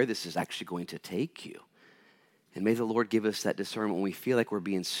picture of where this is actually going to take you. And may the Lord give us that discernment when we feel like we're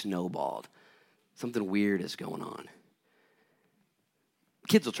being snowballed. Something weird is going on.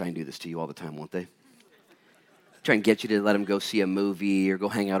 Kids will try and do this to you all the time, won't they? Try and get you to let them go see a movie or go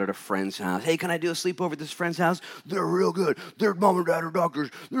hang out at a friend's house. Hey, can I do a sleepover at this friend's house? They're real good. Their mom and dad are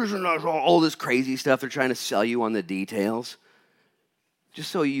doctors. There's all this crazy stuff. They're trying to sell you on the details. Just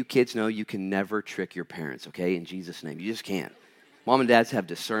so you kids know, you can never trick your parents, okay? In Jesus' name. You just can't. Mom and dads have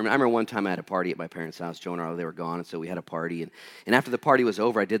discernment. I remember one time I had a party at my parents' house. Joe and Arlo, they were gone, and so we had a party. And after the party was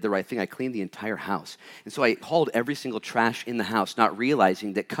over, I did the right thing. I cleaned the entire house. And so I hauled every single trash in the house, not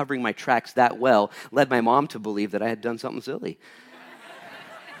realizing that covering my tracks that well led my mom to believe that I had done something silly.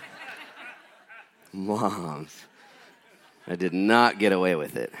 Moms, I did not get away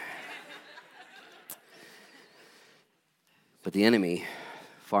with it. But the enemy,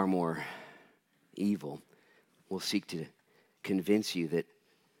 far more evil, will seek to convince you that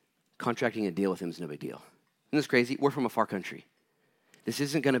contracting a deal with him is no big deal. Isn't this crazy? We're from a far country. We're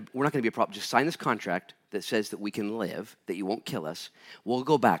not going to be a problem. Just sign this contract that says that we can live, that you won't kill us. We'll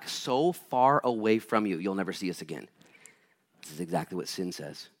go back so far away from you, you'll never see us again. This is exactly what sin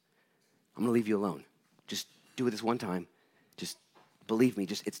says. I'm going to leave you alone. Just do it this one time. Just believe me.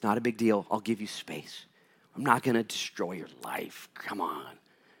 It's not a big deal. I'll give you space. I'm not going to destroy your life. Come on.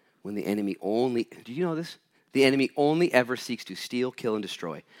 When the enemy do you know this? The enemy only ever seeks to steal, kill, and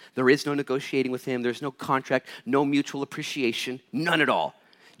destroy. There is no negotiating with him. There's no contract, no mutual appreciation, none at all.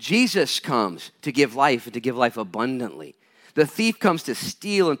 Jesus comes to give life and to give life abundantly. The thief comes to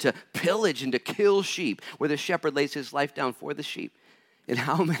steal and to pillage and to kill sheep, where the shepherd lays his life down for the sheep. And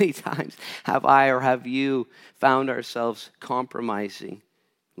how many times have I or have you found ourselves compromising,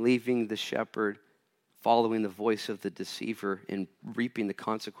 leaving the shepherd, following the voice of the deceiver, and reaping the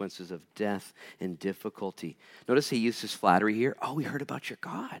consequences of death and difficulty? Notice he uses flattery here. Oh, we heard about your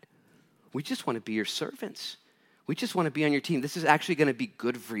God. We just want to be your servants. We just want to be on your team. This is actually going to be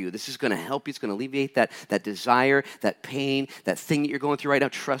good for you. This is going to help you. It's going to alleviate that desire, that pain, that thing that you're going through right now.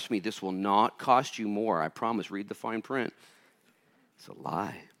 Trust me, this will not cost you more. I promise. Read the fine print. It's a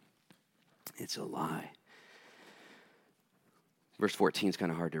lie. It's a lie. Verse 14 is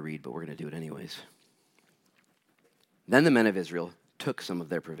kind of hard to read, but we're going to do it anyways. Then the men of Israel took some of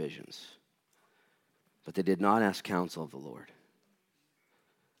their provisions, but they did not ask counsel of the Lord.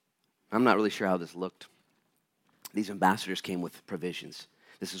 I'm not really sure how this looked. These ambassadors came with provisions.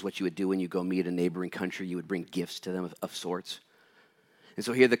 This is what you would do when you go meet a neighboring country. You would bring gifts to them of sorts. And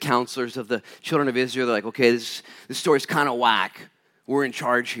so here the counselors of the children of Israel, they're like, okay, this story's kind of whack. We're in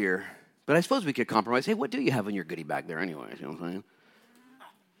charge here. But I suppose we could compromise. Hey, what do you have in your goodie bag there anyways? You know what I'm saying?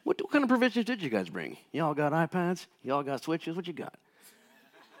 What kind of provisions did you guys bring? Y'all got iPads? Y'all got Switches? What you got?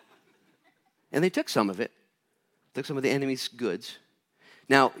 And they took some of it. Took some of the enemy's goods.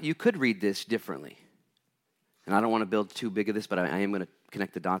 Now, you could read this differently. And I don't want to build too big of this, but I am going to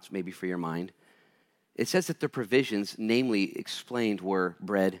connect the dots maybe for your mind. It says that their provisions, namely explained, were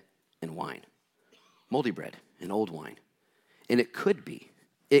bread and wine. Moldy bread and old wine. And it could be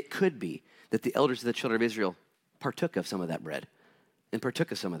that the elders of the children of Israel partook of some of that bread and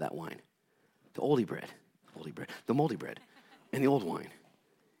partook of some of that wine. The moldy bread, and the old wine.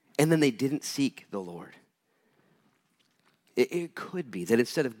 And then they didn't seek the Lord. It could be that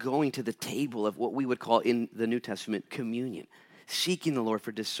instead of going to the table of what we would call in the New Testament communion, seeking the Lord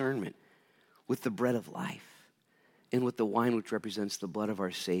for discernment with the bread of life and with the wine which represents the blood of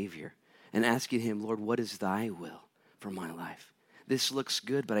our Savior, and asking him, Lord, what is thy will for my life? This looks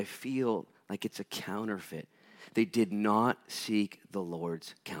good, but I feel like it's a counterfeit. They did not seek the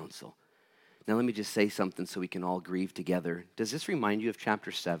Lord's counsel. Now let me just say something so we can all grieve together. Does this remind you of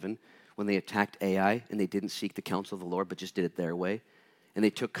chapter 7? When they attacked Ai and they didn't seek the counsel of the Lord, but just did it their way. And they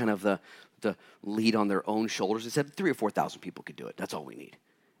took kind of the lead on their own shoulders and said 3,000 or 4,000 people could do it. That's all we need.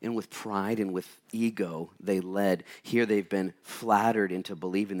 And with pride and with ego, they led. Here they've been flattered into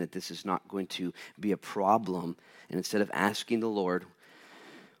believing that this is not going to be a problem. And instead of asking the Lord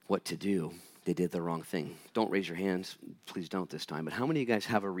what to do, they did the wrong thing. Don't raise your hands. Please don't this time. But how many of you guys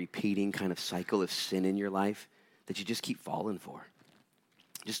have a repeating kind of cycle of sin in your life that you just keep falling for?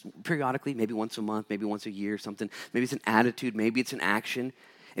 Just periodically, maybe once a month, maybe once a year, something. Maybe it's an attitude, maybe it's an action.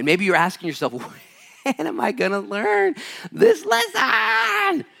 And maybe you're asking yourself, when am I going to learn this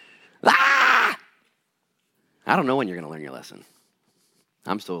lesson? Ah! I don't know when you're going to learn your lesson.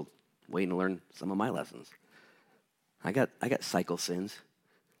 I'm still waiting to learn some of my lessons. I got cycle sins,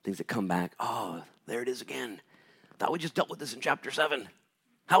 things that come back. Oh, there it is again. Thought we just dealt with this in chapter 7.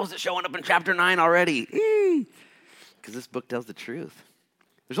 How is it showing up in chapter 9 already? Because this book tells the truth.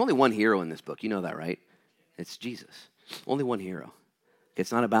 There's only one hero in this book. You know that, right? It's Jesus. Only one hero.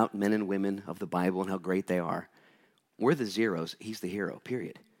 It's not about men and women of the Bible and how great they are. We're the zeros. He's the hero,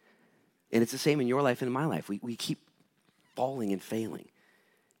 period. And it's the same in your life and in my life. We keep falling and failing.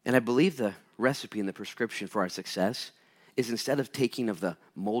 And I believe the recipe and the prescription for our success is instead of taking of the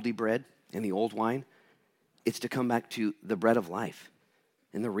moldy bread and the old wine, it's to come back to the bread of life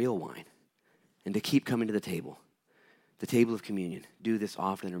and the real wine and to keep coming to the table of communion. Do this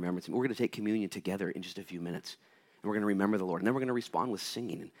often in remembrance. We're going to take communion together in just a few minutes. And we're going to remember the Lord. And then we're going to respond with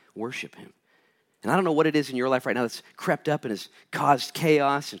singing and worship him. And I don't know what it is in your life right now that's crept up and has caused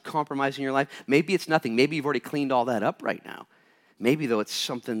chaos and compromise in your life. Maybe it's nothing. Maybe you've already cleaned all that up right now. Maybe, though, it's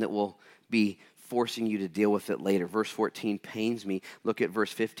something that will be forcing you to deal with it later. Verse 14 pains me. Look at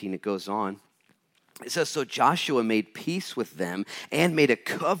verse 15. It goes on. It says, so Joshua made peace with them and made a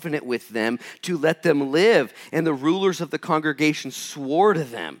covenant with them to let them live. And the rulers of the congregation swore to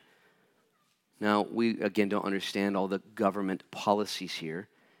them. Now, we, again, don't understand all the government policies here.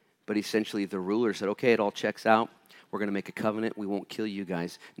 But essentially, the rulers said, okay, it all checks out. We're going to make a covenant. We won't kill you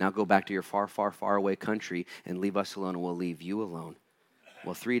guys. Now go back to your far, far, far away country and leave us alone, and we'll leave you alone.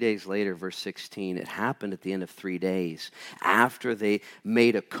 Well, 3 days later, verse 16, it happened at the end of 3 days, after they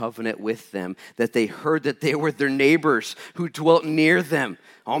made a covenant with them, that they heard that they were their neighbors who dwelt near them.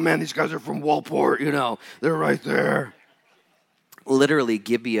 Oh, man, these guys are from Walport, They're right there. Literally,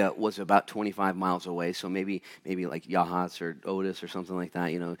 Gibeah was about 25 miles away, so maybe like Yahats or Otis or something like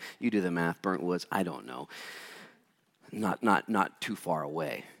that. You do the math. Burnt Woods, I don't know. Not too far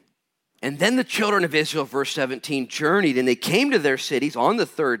away. And then the children of Israel, verse 17, journeyed, and they came to their cities on the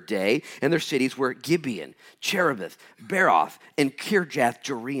third day, and their cities were Gibeon, Cheruboth, Beeroth, and Kirjath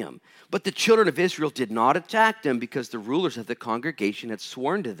Jearim. But the children of Israel did not attack them, because the rulers of the congregation had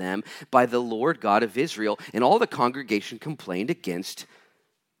sworn to them by the Lord God of Israel, and all the congregation complained against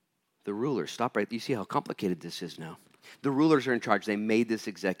the rulers. Stop right there. You see how complicated this is now. The rulers are in charge. They made this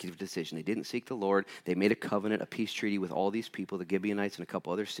executive decision. They didn't seek the Lord. They made a covenant, a peace treaty with all these people, the Gibeonites and a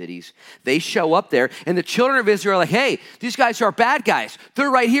couple other cities. They show up there, and the children of Israel are like, hey, these guys are bad guys.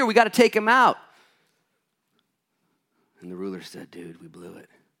 They're right here. We got to take them out. And the ruler said, dude, we blew it.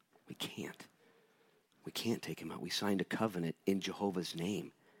 We can't. We can't take them out. We signed a covenant in Jehovah's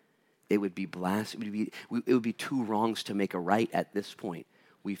name. It would be blasphemy. It would be two wrongs to make a right at this point.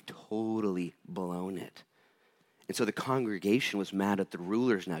 We've totally blown it. And so the congregation was mad at the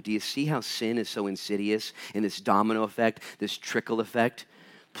rulers now. Do you see how sin is so insidious in this domino effect, this trickle effect?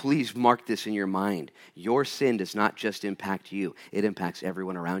 Please mark this in your mind. Your sin does not just impact you. It impacts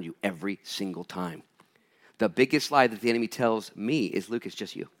everyone around you every single time. The biggest lie that the enemy tells me is, Luke, it's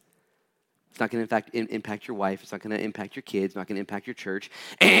just you. It's not going to impact your wife. It's not going to impact your kids. It's not going to impact your church.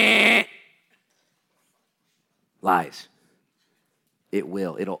 Lies. It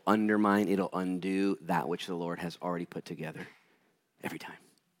will. It'll undermine, it'll undo that which the Lord has already put together every time.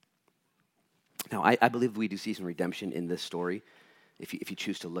 Now, I believe we do see some redemption in this story if you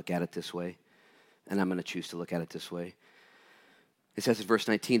choose to look at it this way. And I'm going to choose to look at it this way. It says in verse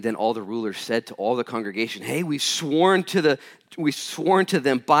 19, then all the rulers said to all the congregation, hey, we've sworn to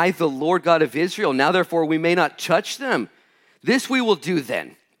them by the Lord God of Israel. Now, therefore, we may not touch them. This we will do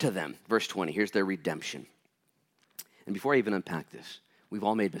then to them. Verse 20, here's their redemption. And before I even unpack this, we've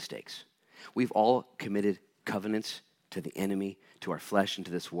all made mistakes. We've all committed covenants to the enemy, to our flesh, and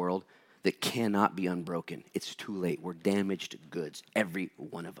to this world that cannot be unbroken. It's too late. We're damaged goods, every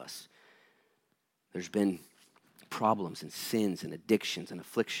one of us. There's been problems and sins and addictions and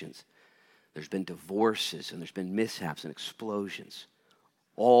afflictions. There's been divorces and there's been mishaps and explosions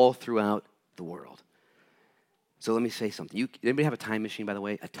all throughout the world. So let me say something. Anybody have a time machine, by the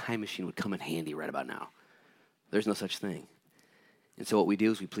way? A time machine would come in handy right about now. There's no such thing. And so what we do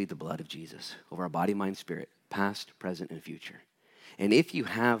is we plead the blood of Jesus over our body, mind, spirit, past, present, and future. And if you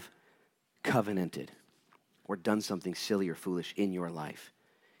have covenanted or done something silly or foolish in your life,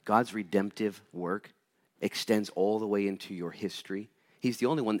 God's redemptive work extends all the way into your history. He's the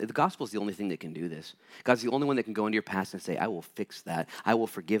only one. The gospel is the only thing that can do this. God's the only one that can go into your past and say, I will fix that. I will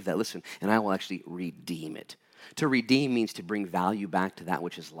forgive that. Listen, and I will actually redeem it. To redeem means to bring value back to that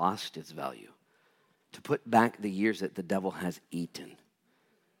which has lost its value. To put back the years that the devil has eaten.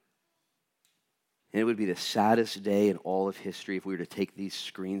 And it would be the saddest day in all of history if we were to take these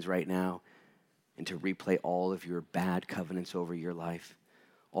screens right now and to replay all of your bad covenants over your life.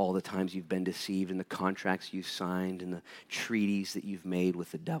 All the times you've been deceived and the contracts you've signed and the treaties that you've made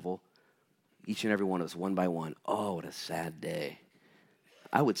with the devil. Each and every one of us, one by one. Oh, what a sad day.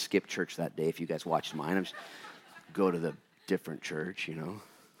 I would skip church that day if you guys watched mine. I'm just go to the different church, you know.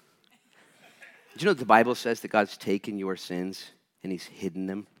 Do you know the Bible says that God's taken your sins and he's hidden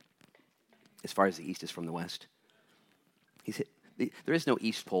them as far as the east is from the west? There is no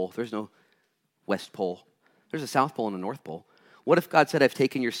east pole. There's no west pole. There's a south pole and a north pole. What if God said, I've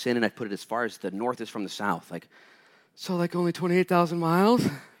taken your sin and I've put it as far as the north is from the south? So only 28,000 miles?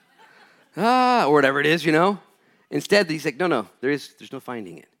 Or whatever it is, you know? Instead, he's like, no, there's no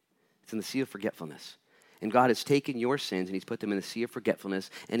finding it. It's in the sea of forgetfulness. And God has taken your sins and he's put them in the sea of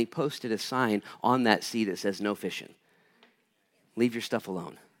forgetfulness, and he posted a sign on that sea that says no fishing. Leave your stuff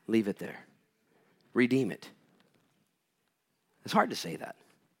alone. Leave it there. Redeem it. It's hard to say that.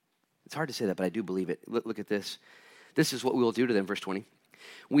 It's hard to say that, but I do believe it. Look at this. This is what we will do to them, verse 20.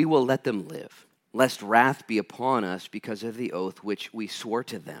 We will let them live, lest wrath be upon us because of the oath which we swore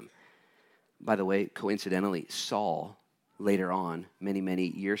to them. By the way, coincidentally, Saul, later on, many, many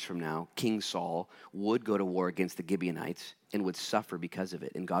years from now, King Saul would go to war against the Gibeonites and would suffer because of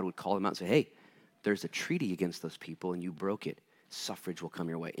it. And God would call him out and say, hey, there's a treaty against those people and you broke it. Suffrage will come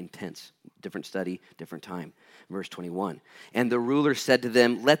your way. Intense. Different study, different time. Verse 21. And the ruler said to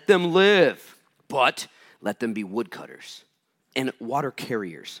them, let them live, but let them be woodcutters and water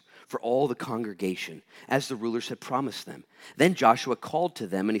carriers for all the congregation, as the rulers had promised them. Then Joshua called to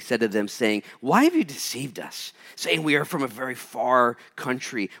them, and he said to them, saying, why have you deceived us, saying we are from a very far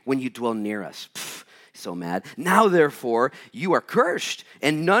country when you dwell near us? So mad. Now, therefore, you are cursed,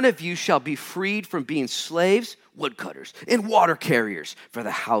 and none of you shall be freed from being slaves, woodcutters, and water carriers for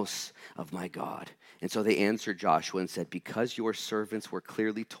the house of my God. And so they answered Joshua and said, because your servants were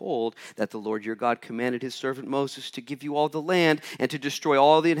clearly told that the Lord your God commanded his servant Moses to give you all the land and to destroy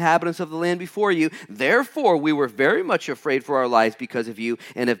all the inhabitants of the land before you, therefore we were very much afraid for our lives because of you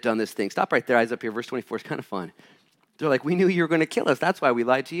and have done this thing. Stop right there, eyes up here. Verse 24 is kind of fun. They're like, we knew you were going to kill us. That's why we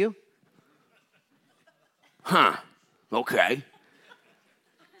lied to you. Huh, okay.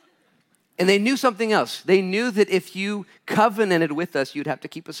 And they knew something else. They knew that if you covenanted with us, you'd have to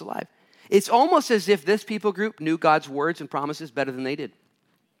keep us alive. It's almost as if this people group knew God's words and promises better than they did.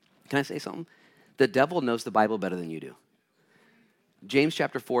 Can I say something? The devil knows the Bible better than you do. James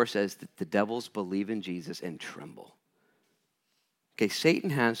chapter 4 says that the devils believe in Jesus and tremble. Okay, Satan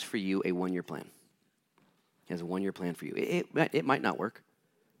has for you a one-year plan. He has a one-year plan for you. It might not work,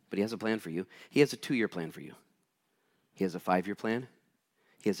 but he has a plan for you. He has a 2-year plan for you. He has a 5-year plan.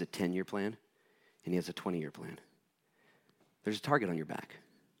 He has a 10-year plan. And he has a 20-year plan. There's a target on your back.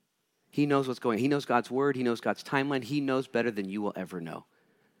 He knows what's going on. He knows God's word. He knows God's timeline. He knows better than you will ever know.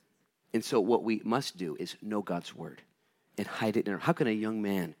 And so what we must do is know God's word and hide it in our. How can a young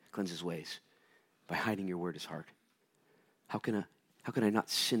man cleanse his ways? By hiding your word in his heart. How can I not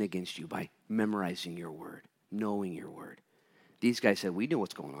sin against you? By memorizing your word, knowing your word. These guys said, we knew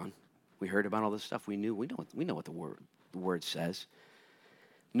what's going on. We heard about all this stuff. We know what the word says.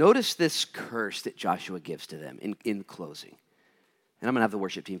 Notice this curse that Joshua gives to them in closing. And I'm going to have the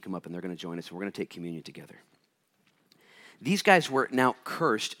worship team come up, and they're going to join us, and we're going to take communion together. These guys were now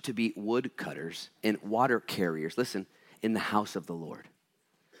cursed to be woodcutters and water carriers, listen, in the house of the Lord.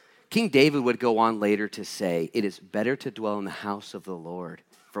 King David would go on later to say, it is better to dwell in the house of the Lord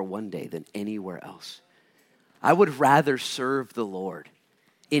for one day than anywhere else. I would rather serve the Lord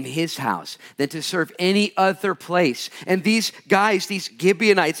in his house than to serve any other place. And these guys, these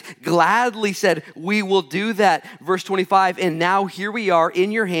Gibeonites, gladly said, we will do that. Verse 25, and now here we are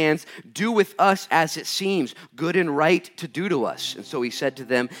in your hands. Do with us as it seems good and right to do to us. And so he said to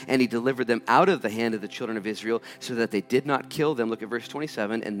them, and he delivered them out of the hand of the children of Israel so that they did not kill them. Look at verse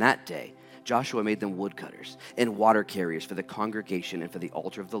 27. And that day, Joshua made them woodcutters and water carriers for the congregation and for the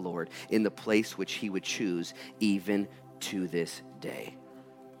altar of the Lord in the place which he would choose, even to this day.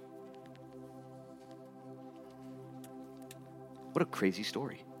 What a crazy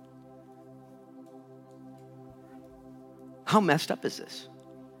story. How messed up is this?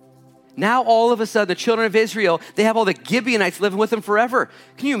 Now all of a sudden, the children of Israel, they have all the Gibeonites living with them forever.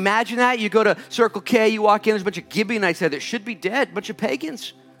 Can you imagine that? You go to Circle K, you walk in, there's a bunch of Gibeonites there that should be dead, a bunch of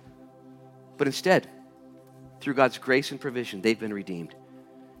pagans. But instead, through God's grace and provision, they've been redeemed.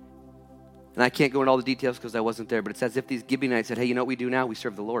 And I can't go into all the details because I wasn't there, but it's as if these Gibeonites said, hey, you know what we do now? We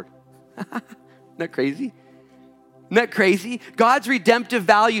serve the Lord. Isn't that crazy? Isn't that crazy? God's redemptive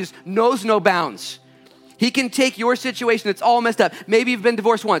values knows no bounds. He can take your situation that's all messed up. Maybe you've been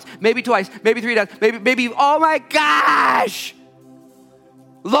divorced once, maybe twice, maybe 3 times, maybe oh my gosh,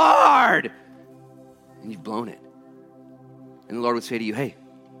 Lord. And you've blown it. And the Lord would say to you, hey,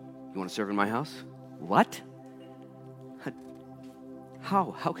 you want to serve in my house? What?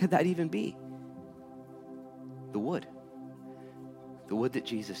 How? How could that even be? The wood that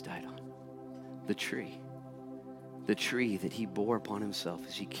Jesus died on. The tree that he bore upon himself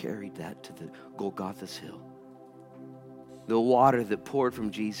as he carried that to the Golgotha's hill. The water that poured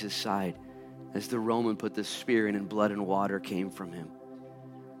from Jesus' side as the Roman put the spear in and blood and water came from him.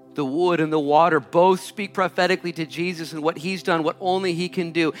 The wood and the water both speak prophetically to Jesus and what he's done, what only he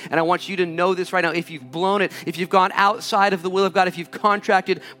can do. And I want you to know this right now. If you've blown it, if you've gone outside of the will of God, if you've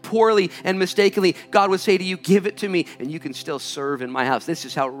contracted poorly and mistakenly, God would say to you, give it to me, and you can still serve in my house. This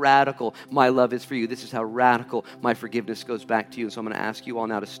is how radical my love is for you. This is how radical my forgiveness goes back to you. And so I'm going to ask you all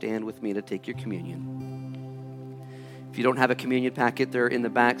now to stand with me to take your communion. If you don't have a communion packet, they're in the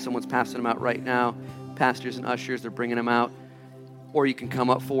back. Someone's passing them out right now. Pastors and ushers, they're bringing them out. Or you can come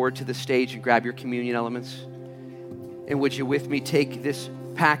up forward to the stage and grab your communion elements. And would you with me take this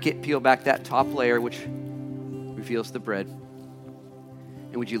packet, peel back that top layer, which reveals the bread.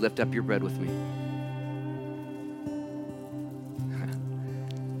 And would you lift up your bread with me?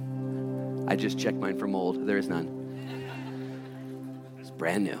 I just checked mine for mold. There is none. It's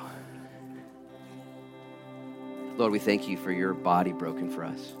brand new. Lord, we thank you for your body broken for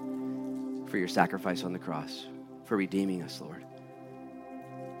us, for your sacrifice on the cross, for redeeming us, Lord.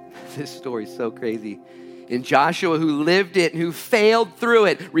 This story is so crazy. And Joshua, who lived it and who failed through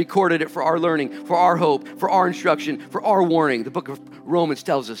it, recorded it for our learning, for our hope, for our instruction, for our warning. The book of Romans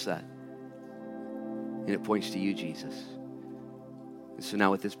tells us that. And it points to you, Jesus. And so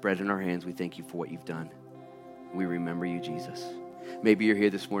now with this bread in our hands, we thank you for what you've done. We remember you, Jesus. Maybe you're here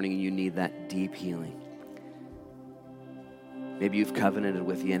this morning and you need that deep healing. Maybe you've covenanted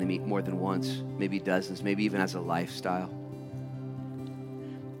with the enemy more than once, maybe dozens, maybe even as a lifestyle.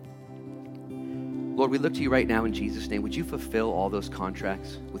 Lord, we look to you right now in Jesus' name. Would you fulfill all those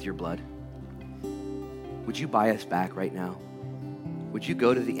contracts with your blood? Would you buy us back right now? Would you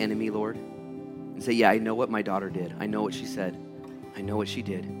go to the enemy, Lord, and say, yeah, I know what my daughter did. I know what she said. I know what she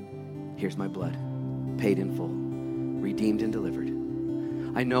did. Here's my blood, paid in full, redeemed and delivered.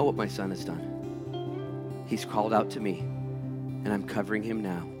 I know what my son has done. He's called out to me, and I'm covering him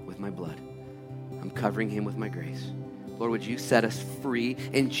now with my blood. I'm covering him with my grace. Lord, would you set us free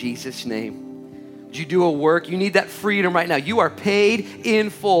in Jesus' name? Would you do a work? You need that freedom right now. You are paid in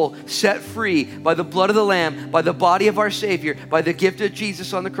full, set free by the blood of the Lamb, by the body of our Savior, by the gift of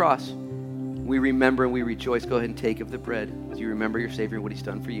Jesus on the cross. We remember and we rejoice. Go ahead and take of the bread as you remember your Savior and what he's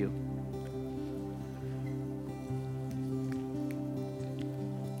done for you.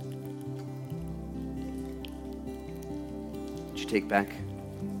 Would you take back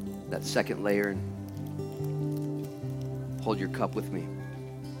that second layer and hold your cup with me,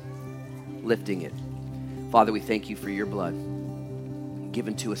 lifting it. Father, we thank you for your blood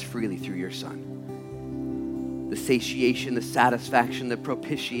given to us freely through your Son. The satiation, the satisfaction, the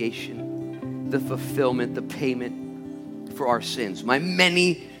propitiation, the fulfillment, the payment for our sins, my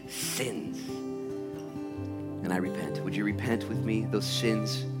many sins. And I repent. Would you repent with me those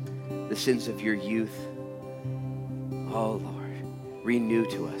sins, the sins of your youth? Oh Lord, renew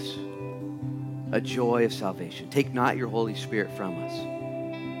to us a joy of salvation. Take not your Holy Spirit from us.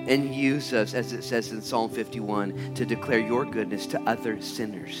 And use us, as it says in Psalm 51, to declare your goodness to other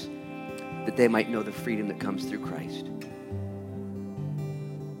sinners, that they might know the freedom that comes through Christ.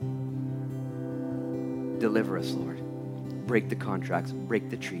 Deliver us, Lord. Break the contracts,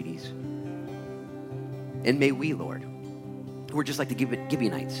 break the treaties. And may we, Lord, we're just like the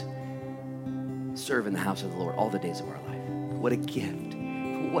Gibeonites, serve in the house of the Lord all the days of our life. What a gift.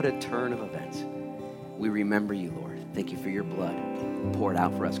 What a turn of events. We remember you, Lord. Thank you for your blood poured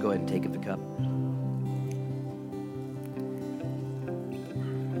out for us. Go ahead and take of the cup.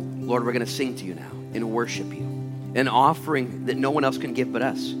 Lord, we're going to sing to you now and worship you. An offering that no one else can give but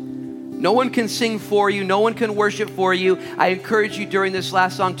us. No one can sing for you. No one can worship for you. I encourage you during this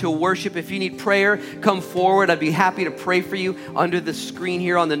last song to worship. If you need prayer, come forward. I'd be happy to pray for you under the screen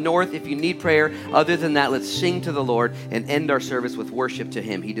here on the north if you need prayer. Other than that, let's sing to the Lord and end our service with worship to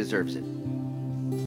him. He deserves it.